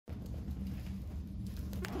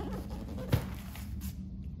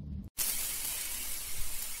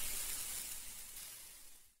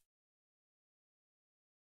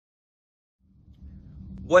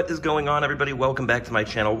What is going on, everybody? Welcome back to my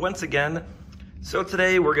channel once again. So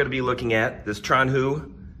today we're going to be looking at this Tronhoo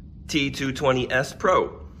T220S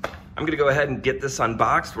Pro. I'm going to go ahead and get this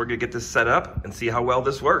unboxed. We're going to get this set up and see how well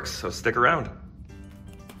this works, so stick around.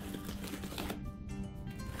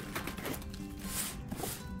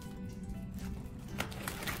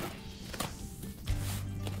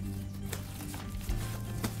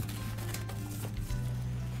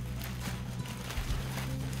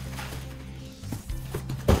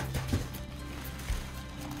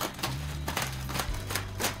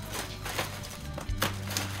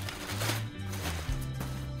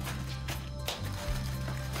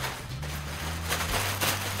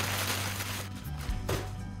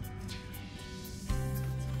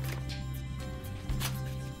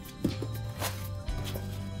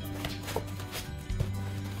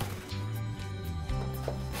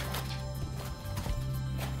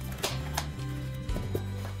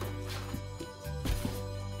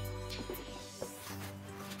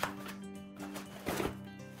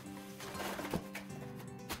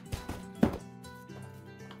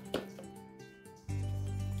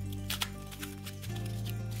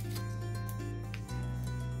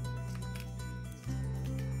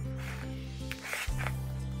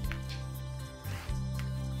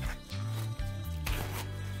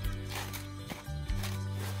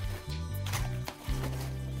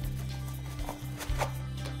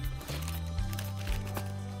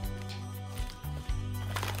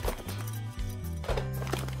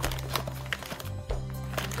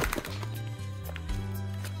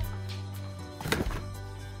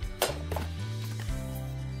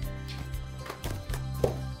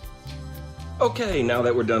 Okay, now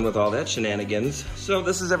that we're done with all that shenanigans, so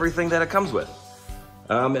this is everything that it comes with.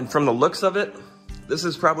 And from the looks of it, this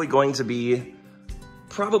is probably going to be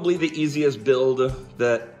the easiest build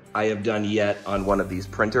that I have done yet on one of these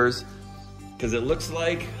printers, because it looks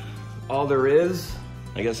like all there is,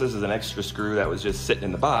 I guess this is an extra screw that was just sitting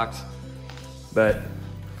in the box, but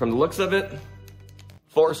from the looks of it,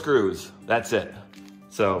 4 screws, that's it.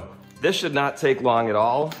 So this should not take long at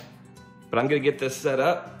all, but I'm gonna get this set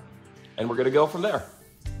up and we're gonna go from there.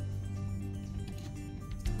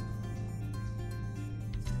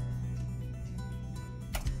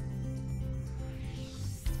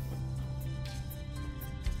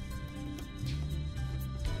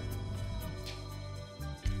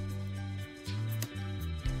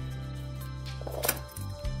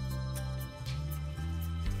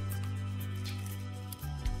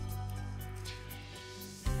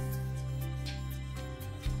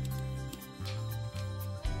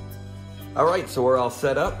 All right, so we're all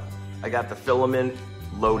set up. I got the filament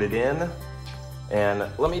loaded in, and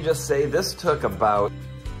let me just say this took about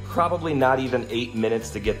probably not even 8 minutes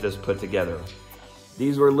to get this put together.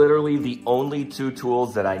 These were literally the only 2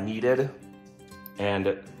 tools that I needed,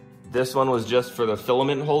 and this one was just for the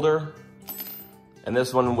filament holder, and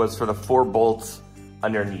this one was for the 4 bolts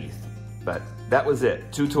underneath. But that was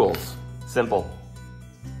it, 2 tools, simple.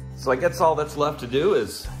 So I guess all that's left to do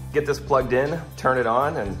is get this plugged in, turn it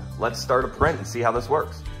on, and let's start a print and see how this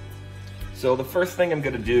works. So the first thing I'm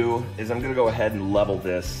gonna do is I'm gonna go ahead and level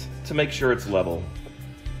this to make sure it's level.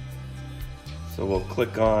 So we'll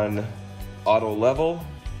click on auto level,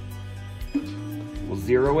 we'll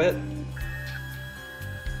 0 it.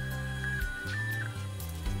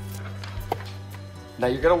 Now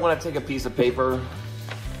you're gonna wanna take a piece of paper,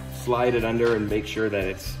 slide it under and make sure that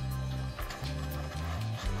it's,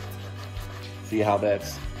 see how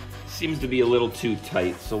that's, seems to be a little too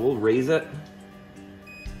tight, so we'll raise it.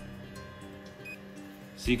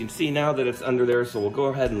 So you can see now that it's under there, so we'll go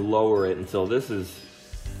ahead and lower it until this is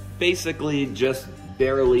basically just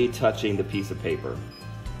barely touching the piece of paper.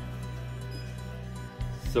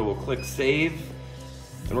 So we'll click save,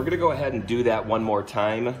 and we're gonna go ahead and do that one more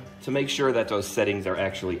time to make sure that those settings are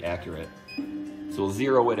actually accurate. So we'll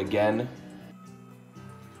 0 it again.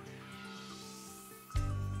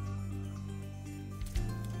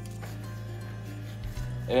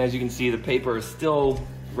 And as you can see, the paper is still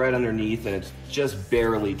right underneath and it's just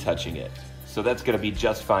barely touching it. So that's gonna be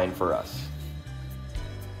just fine for us.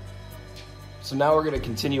 So now we're gonna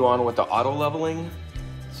continue on with the auto leveling.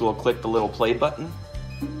 So we'll click the little play button.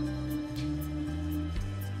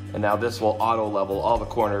 And now this will auto level all the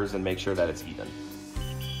corners and make sure that it's even.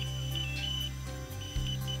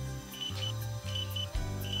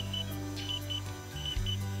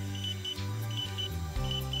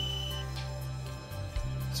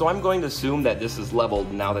 So I'm going to assume that this is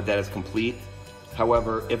leveled now that that is complete.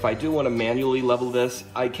 However, if I do want to manually level this,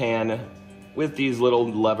 I can with these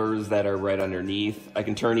little levers that are right underneath. I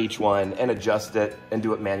can turn each one and adjust it and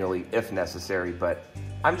do it manually if necessary, but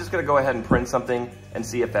I'm just gonna go ahead and print something and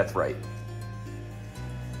see if that's right.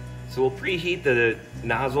 So we'll preheat the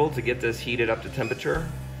nozzle to get this heated up to temperature.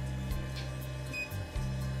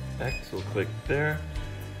 Next, we'll click there.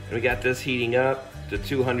 And we got this heating up to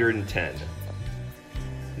 210.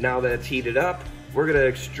 Now that it's heated up, we're gonna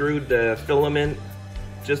extrude the filament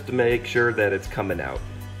just to make sure that it's coming out.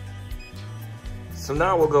 So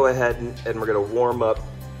now we'll go ahead and we're gonna warm up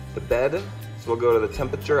the bed. So we'll go to the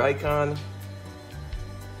temperature icon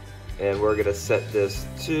and we're gonna set this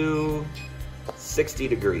to 60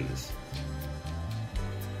 degrees.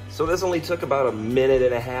 So this only took about a minute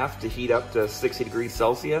and a half to heat up to 60 degrees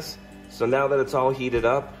Celsius. So now that it's all heated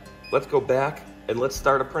up, let's go back and let's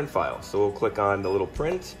start a print file. So we'll click on the little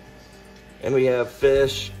print and we have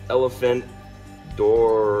fish, elephant,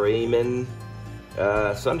 Doraemon.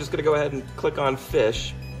 So I'm just gonna go ahead and click on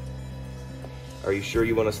fish. Are you sure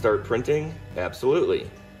you wanna start printing? Absolutely.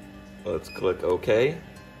 Let's click OK.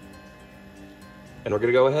 And we're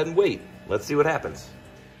gonna go ahead and wait. Let's see what happens.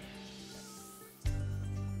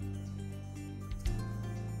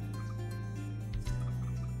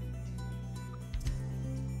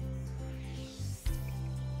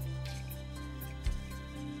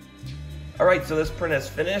 All right, so this print is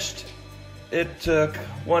finished. It took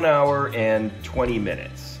 1 hour and 20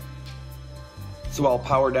 minutes. So I'll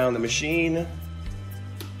power down the machine.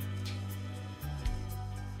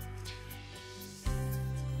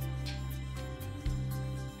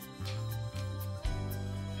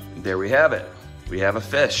 There we have it. We have a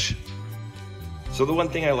fish. So the one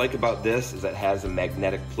thing I like about this is it has a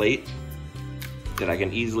magnetic plate that I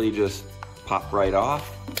can easily just pop right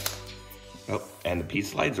off. Oh, and the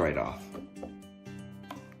piece slides right off.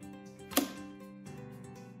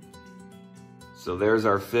 So there's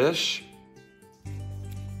our fish.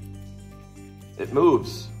 It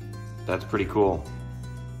moves. That's pretty cool.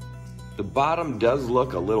 The bottom does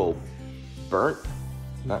look a little burnt.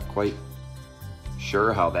 Not quite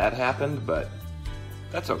sure how that happened, but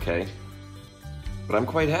that's okay. But I'm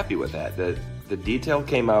quite happy with that. The detail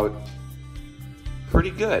came out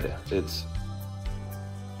pretty good.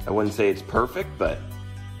 I wouldn't say it's perfect, but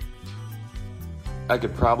I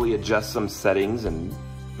could probably adjust some settings and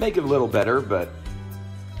make it a little better, but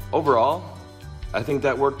overall, I think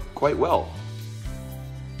that worked quite well.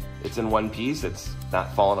 It's in one piece, it's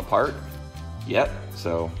not falling apart yet,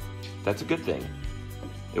 so that's a good thing.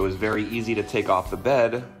 It was very easy to take off the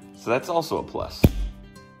bed, so that's also a plus.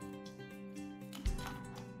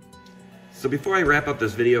 So before I wrap up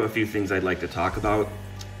this video, a few things I'd like to talk about.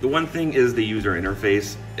 The one thing is the user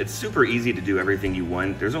interface. It's super easy to do everything you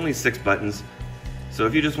want. There's only 6 buttons. So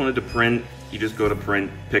if you just wanted to print, you just go to print,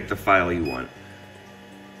 pick the file you want.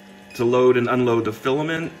 To load and unload the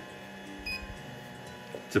filament,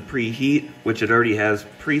 to preheat, which it already has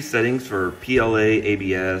pre-settings for PLA,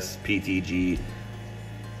 ABS, PTG,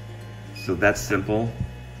 so that's simple.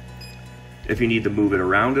 If you need to move it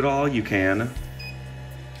around at all, you can.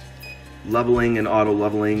 Leveling and auto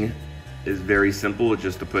leveling is very simple, it's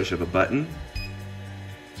just a push of a button.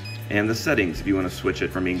 And the settings, if you want to switch it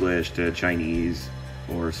from English to Chinese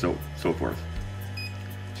or so forth.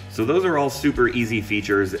 So those are all super easy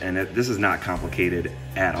features, and this is not complicated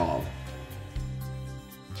at all.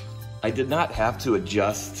 I did not have to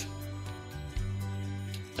adjust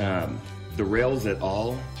the rails at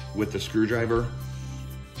all with the screwdriver.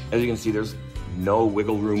 As you can see, there's no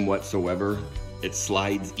wiggle room whatsoever. It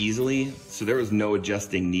slides easily, so there was no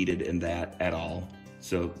adjusting needed in that at all.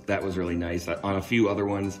 So that was really nice. On a few other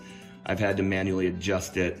ones, I've had to manually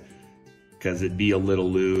adjust it because it'd be a little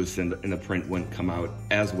loose and the print wouldn't come out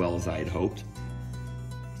as well as I'd hoped.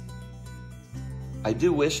 I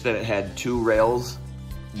do wish that it had 2 rails,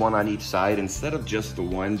 one on each side instead of just the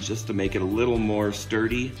one, just to make it a little more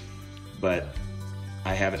sturdy, but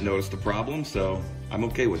I haven't noticed a problem, so I'm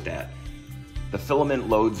okay with that. The filament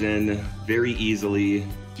loads in very easily.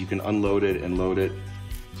 You can unload it and load it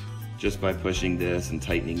just by pushing this and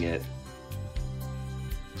tightening it.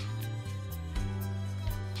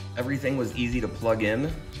 Everything was easy to plug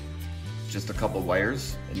in, just a couple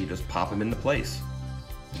wires, and you just pop them into place.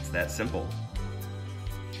 It's that simple.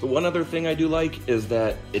 The one other thing I do like is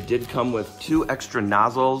that it did come with 2 extra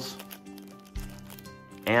nozzles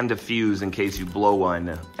and a fuse in case you blow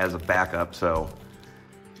one as a backup, so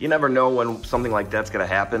you never know when something like that's gonna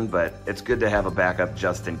happen, but it's good to have a backup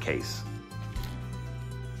just in case.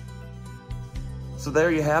 So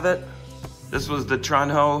there you have it. This was the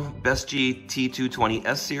Tronhoo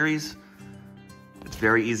T220S series. It's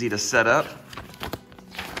very easy to set up.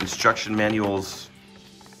 Instruction manual's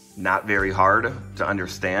not very hard to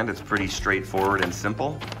understand. It's pretty straightforward and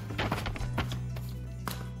simple.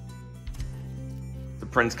 The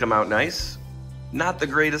prints come out nice. Not the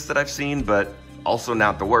greatest that I've seen, but also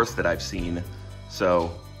not the worst that I've seen.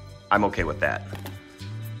 So I'm okay with that.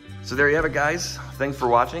 So there you have it, guys. Thanks for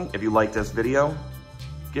watching. If you liked this video,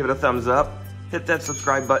 give it a thumbs up. Hit that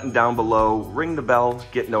subscribe button down below. Ring the bell.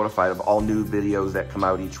 Get notified of all new videos that come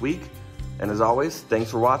out each week. And as always, thanks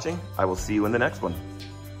for watching. I will see you in the next one.